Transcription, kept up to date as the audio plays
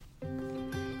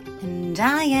And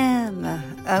I am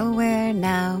Aware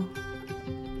Now.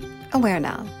 Aware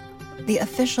Now, the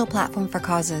official platform for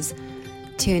causes.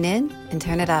 Tune in and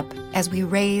turn it up as we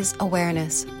raise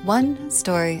awareness, one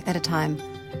story at a time,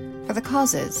 for the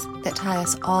causes that tie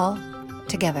us all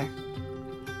together.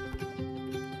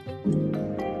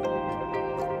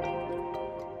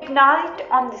 Night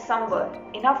on December,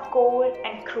 enough cold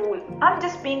and cruel. I'm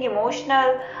just being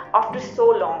emotional after so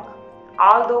long,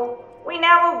 although we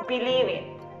never believe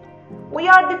in. We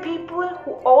are the people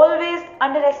who always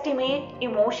underestimate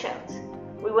emotions.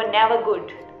 We were never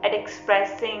good at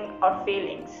expressing our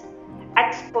feelings,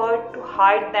 expert to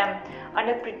hide them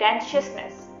under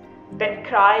pretentiousness, then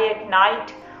cry at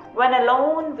night when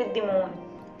alone with the moon,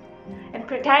 and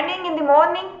pretending in the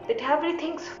morning that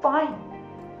everything's fine.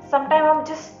 Sometimes I'm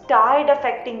just tired of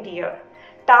acting dear,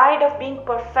 tired of being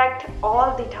perfect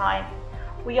all the time.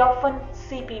 We often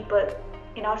see people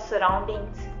in our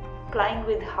surroundings playing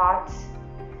with hearts.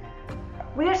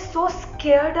 We are so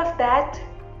scared of that,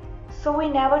 so we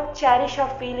never cherish our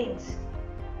feelings.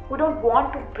 We don't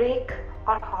want to break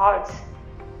our hearts,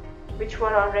 which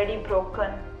were already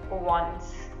broken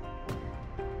once.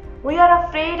 We are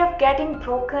afraid of getting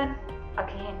broken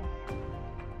again.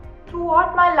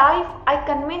 Throughout my life, I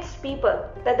convinced people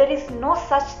that there is no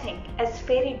such thing as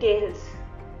fairy tales.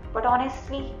 But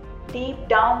honestly, deep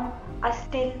down, I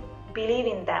still believe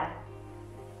in them.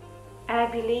 And I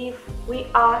believe we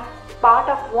are part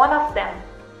of one of them.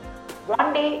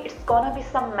 One day it's gonna be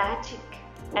some magic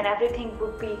and everything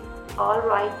would be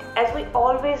alright as we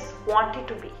always want it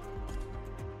to be.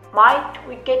 Might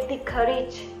we get the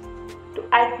courage to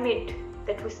admit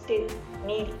that we still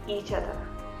need each other.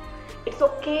 It's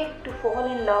okay to fall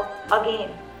in love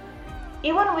again.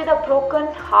 Even with a broken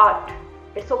heart,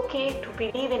 it's okay to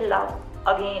believe in love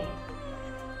again.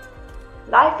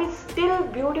 Life is still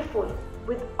beautiful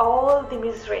with all the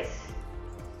miseries,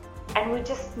 and we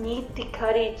just need the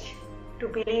courage to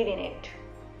believe in it.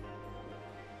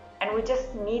 And we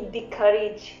just need the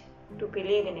courage to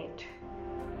believe in it.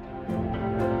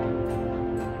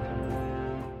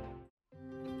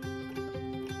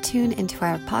 Tune into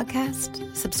our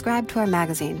podcast, subscribe to our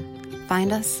magazine,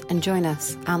 find us and join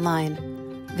us online.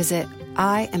 Visit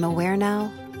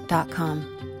IamAwareNow.com.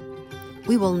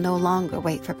 We will no longer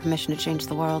wait for permission to change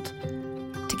the world.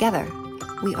 Together,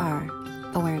 we are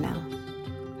Aware Now.